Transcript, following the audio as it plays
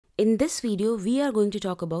In this video, we are going to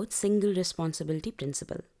talk about single responsibility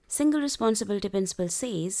principle. Single responsibility principle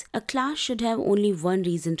says a class should have only one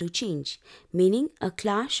reason to change, meaning a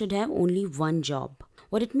class should have only one job.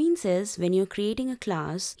 What it means is when you're creating a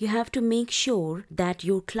class, you have to make sure that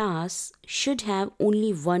your class should have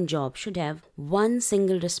only one job, should have one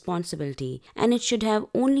single responsibility, and it should have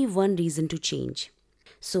only one reason to change.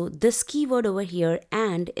 So this keyword over here,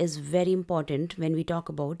 and, is very important when we talk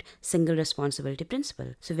about single responsibility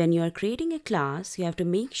principle. So when you are creating a class, you have to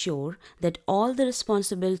make sure that all the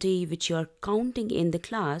responsibility which you are counting in the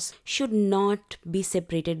class should not be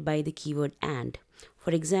separated by the keyword and.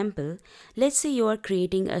 For example, let's say you are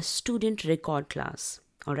creating a student record class.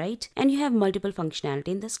 Alright, and you have multiple functionality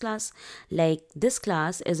in this class, like this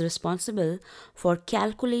class is responsible for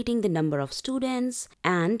calculating the number of students,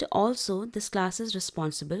 and also this class is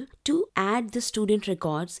responsible to add the student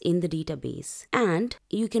records in the database, and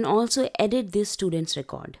you can also edit this student's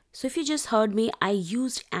record. So if you just heard me, I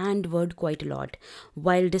used and word quite a lot.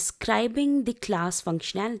 While describing the class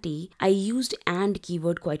functionality, I used and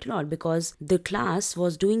keyword quite a lot because the class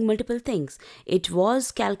was doing multiple things. It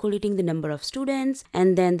was calculating the number of students,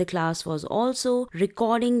 and then the class was also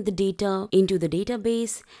recording the data into the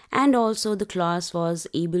database, and also the class was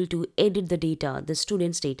able to edit the data, the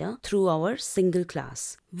students' data, through our single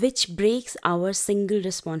class, which breaks our single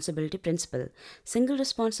responsibility principle. Single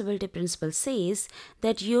responsibility principle says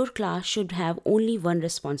that your class should have only one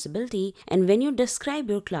responsibility, and when you describe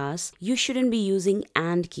your class, you shouldn't be using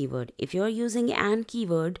and keyword. If you are using and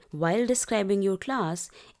keyword while describing your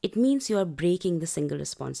class, it means you are breaking the single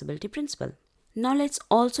responsibility principle. Now let's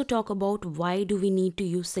also talk about why do we need to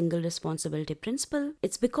use single responsibility principle.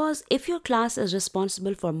 It's because if your class is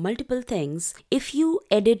responsible for multiple things, if you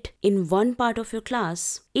edit in one part of your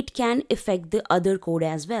class, it can affect the other code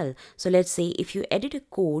as well. So let's say if you edit a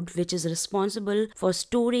code which is responsible for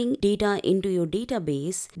storing data into your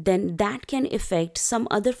database, then that can affect some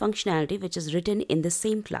other functionality which is written in the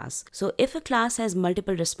same class. So if a class has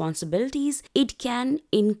multiple responsibilities, it can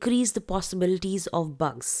increase the possibilities of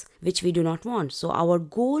bugs, which we do not want. So our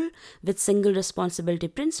goal with single responsibility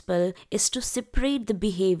principle is to separate the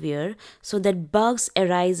behavior so that bugs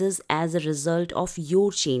arises as a result of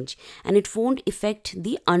your change and it won't affect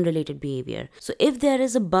the unrelated behavior. So if there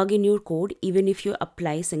is a bug in your code, even if you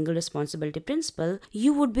apply single responsibility principle,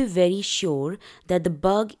 you would be very sure that the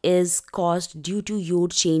bug is caused due to your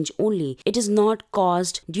change only. It is not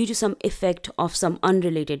caused due to some effect of some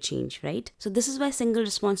unrelated change, right? So this is why single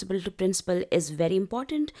responsibility principle is very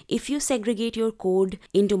important. If you segregate your code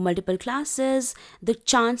into multiple classes, the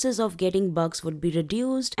chances of getting bugs would be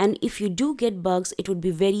reduced, and if you do get bugs, it would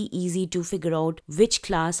be very easy to figure out which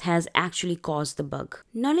class has actually caused the bug.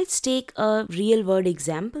 Now let's take a real world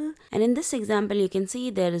example, and in this example you can see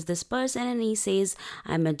there is this person and he says,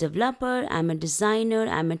 I'm a developer, I'm a designer,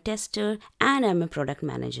 I'm a tester, and I'm a product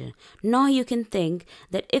manager. Now you can think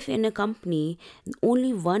that if in a company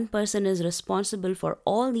only one person is responsible for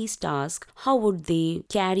all these tasks, how would they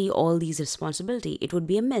carry all these responsibility? It would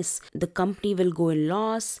be a mess. The company will go in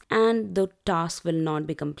loss and the task will not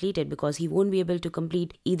be completed because he won't be able to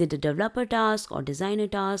complete either the developer task or designer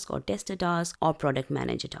task or tester task or product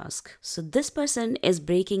manager task. So this person is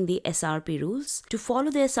breaking the SRP rules. To follow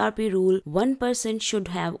the SRP rule, one person should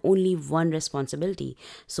have only one responsibility.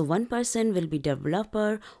 So one person will be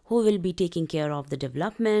developer who will be taking care of the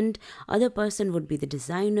development. Other person would be the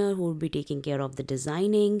designer who would be taking care of the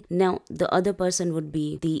designing. Now the other person would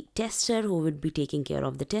be the tester who would be taking care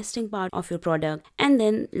of the testing part of your product, and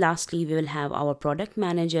then lastly we will have our product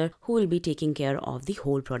manager who will be taking care of the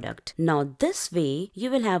whole product. Now this way you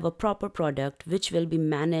will have a proper product which will be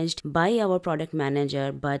managed by our product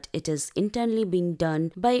manager, but it is internally being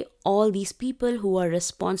done by all these people who are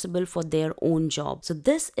responsible for their own job. So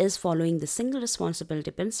this is following the single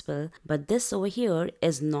responsibility principle, but this over here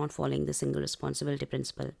is not following the single responsibility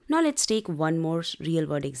principle. Now let's take one more real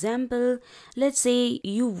world example. Let's say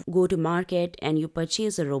you go to market and you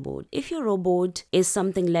purchase a robot. If your robot is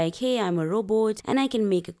something like, hey, I'm a robot and I can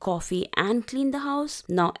make a coffee and clean the house.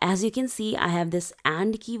 Now as you can see, I have this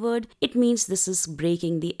and keyword. It means this is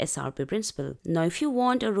breaking the SRP principle. Now if you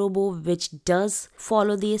want a robot which does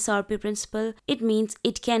follow the SRP principle, it means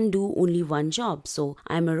it can do only one job. So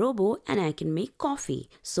I'm a robot and I can make coffee.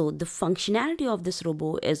 So the functionality of this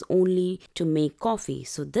robot is only to make coffee.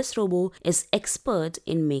 So this robot is expert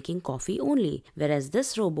in making coffee only, whereas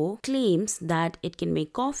this robot claims that it can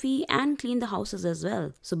make coffee and clean the houses as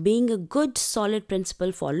well. So being a good solid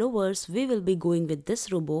principle followers, we will be going with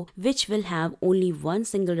this robot which will have only one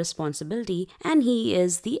single responsibility, and he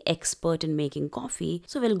is the expert in making coffee.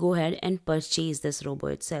 So we'll go ahead and purchase this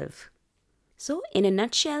robot itself. So in a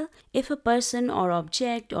nutshell, if a person or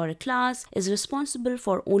object or a class is responsible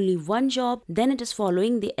for only one job, then it is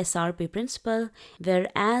following the SRP principle,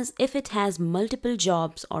 whereas if it has multiple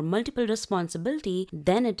jobs or multiple responsibility,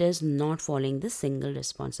 then it is not following the single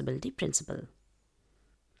responsibility principle.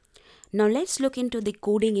 Now let's look into the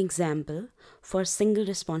coding example for single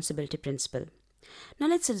responsibility principle. Now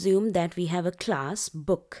let's assume that we have a class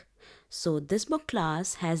book. So this book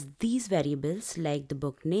class has these variables like the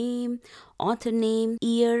book name, author name,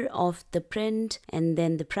 year of the print, and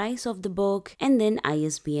then the price of the book, and then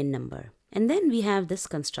ISBN number. And then we have this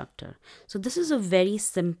constructor. So this is a very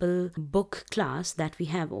simple book class that we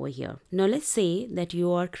have over here. Now let's say that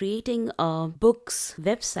you are creating a books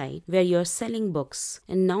website where you're selling books.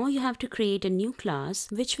 And now you have to create a new class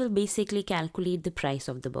which will basically calculate the price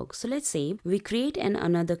of the book. So let's say we create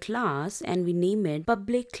another class and we name it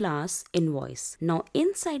public class invoice. Now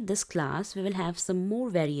inside this class we will have some more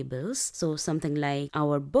variables. So something like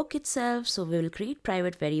our book itself. So we will create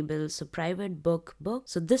private variables. So private book.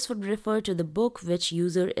 So this would refer to the book which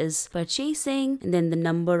user is purchasing, and then the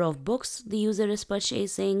number of books the user is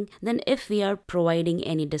purchasing, then if we are providing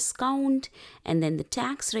any discount, and then the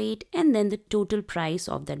tax rate, and then the total price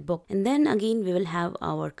of that book. And then again we will have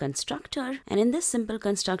our constructor, and in this simple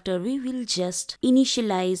constructor we will just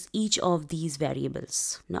initialize each of these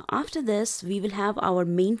variables. Now after this we will have our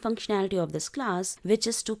main functionality of this class, which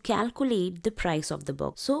is to calculate the price of the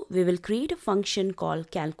book. So we will create a function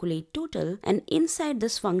called calculate total, and inside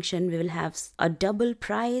this function we will have a double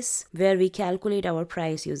price where we calculate our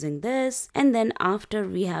price using this, and then after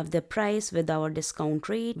we have the price with our discount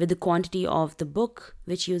rate with the quantity of the book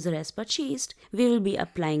which user has purchased, we will be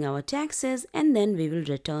applying our taxes, and then we will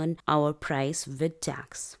return our price with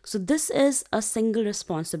tax. So this is a single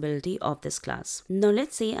responsibility of this class. Now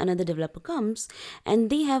let's say another developer comes and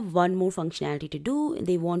they have one more functionality to do.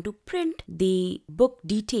 They want to print the book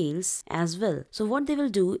details as well. So what they will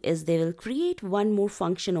do is they will create one more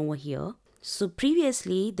function over here. So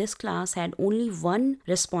previously this class had only one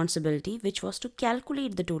responsibility, which was to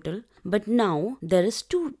calculate the total, but now there is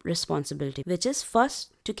two responsibility, which is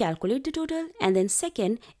first to calculate the total, and then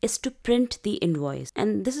second is to print the invoice.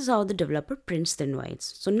 And this is how the developer prints the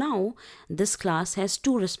invoice. So now this class has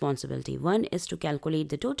two responsibility. One is to calculate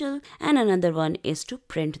the total and another one is to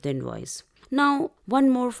print the invoice. Now one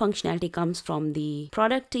more functionality comes from the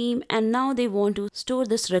product team, and now they want to store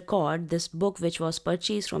this record, this book which was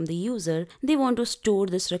purchased from the user. They want to store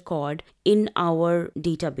this record in our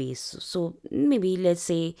database. So maybe let's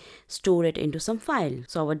say store it into some file.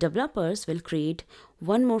 So our developers will create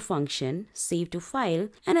one more function, save to file,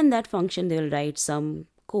 and in that function they will write some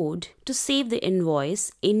code to save the invoice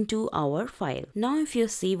into our file. Now if you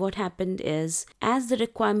see, what happened is as the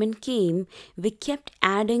requirement came, we kept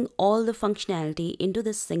adding all the functionality into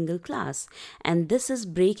this single class, and this is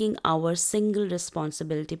breaking our single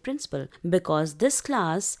responsibility principle, because this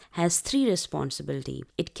class has three responsibility.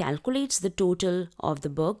 It calculates the total of the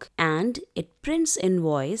book, and it prints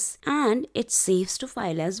invoice, and it saves to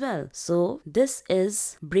file as well. So this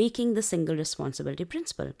is breaking the single responsibility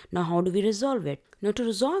principle. Now how do we resolve it? Now to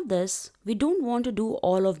resolve this, we don't want to do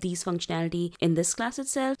all of these functionality in this class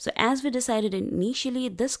itself. So as we decided initially,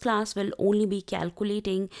 this class will only be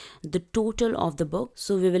calculating the total of the book.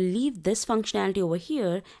 So we will leave this functionality over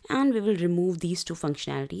here, and we will remove these two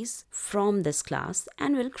functionalities from this class,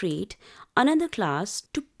 and we'll create another class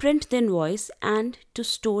to print the invoice and to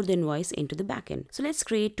store the invoice into the backend. So let's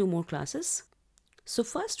create two more classes. So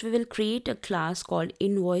first we will create a class called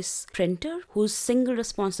invoice printer, whose single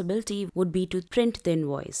responsibility would be to print the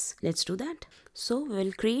invoice. Let's do that. So we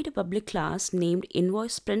will create a public class named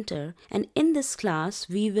invoice printer, and in this class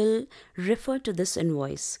we will refer to this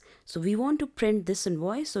invoice. So we want to print this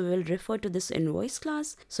invoice, so we will refer to this invoice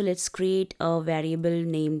class. So let's create a variable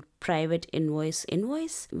named private invoice.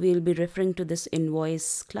 We'll be referring to this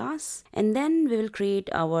invoice class, and then we will create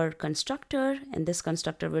our constructor, and this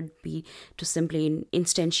constructor would be to simply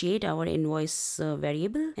instantiate our invoice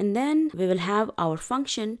variable, and then we will have our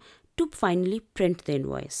function to finally print the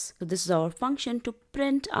invoice. So this is our function to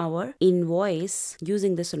print our invoice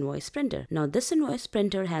using this invoice printer. Now this invoice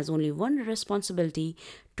printer has only one responsibility,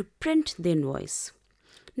 to print the invoice.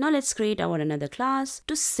 Now let's create our another class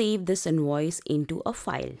to save this invoice into a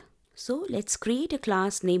file. So let's create a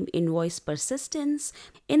class named invoice persistence.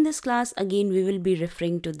 In this class again we will be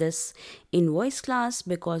referring to this invoice class,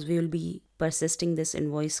 because we will be persisting this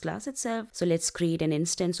invoice class itself. So let's create an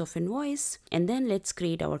instance of invoice, and then let's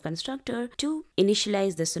create our constructor to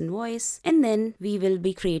initialize this invoice, and then we will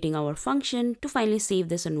be creating our function to finally save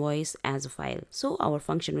this invoice as a file. So our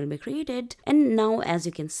function will be created, and now as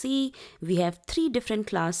you can see, we have three different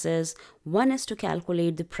classes. One is to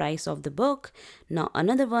calculate the price of the book. Now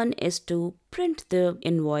another one is to print the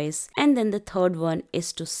invoice, and then the third one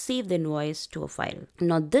is to save the invoice to a file.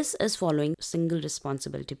 Now this is following single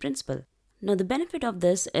responsibility principle. Now the benefit of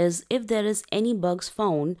this is if there is any bugs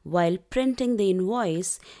found while printing the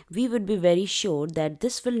invoice, we would be very sure that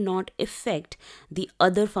this will not affect the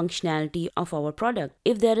other functionality of our product.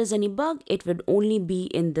 If there is any bug, it would only be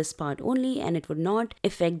in this part only, and it would not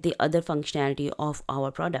affect the other functionality of our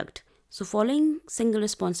product. So following single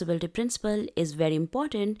responsibility principle is very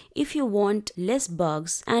important if you want less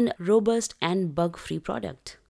bugs and robust and bug-free product.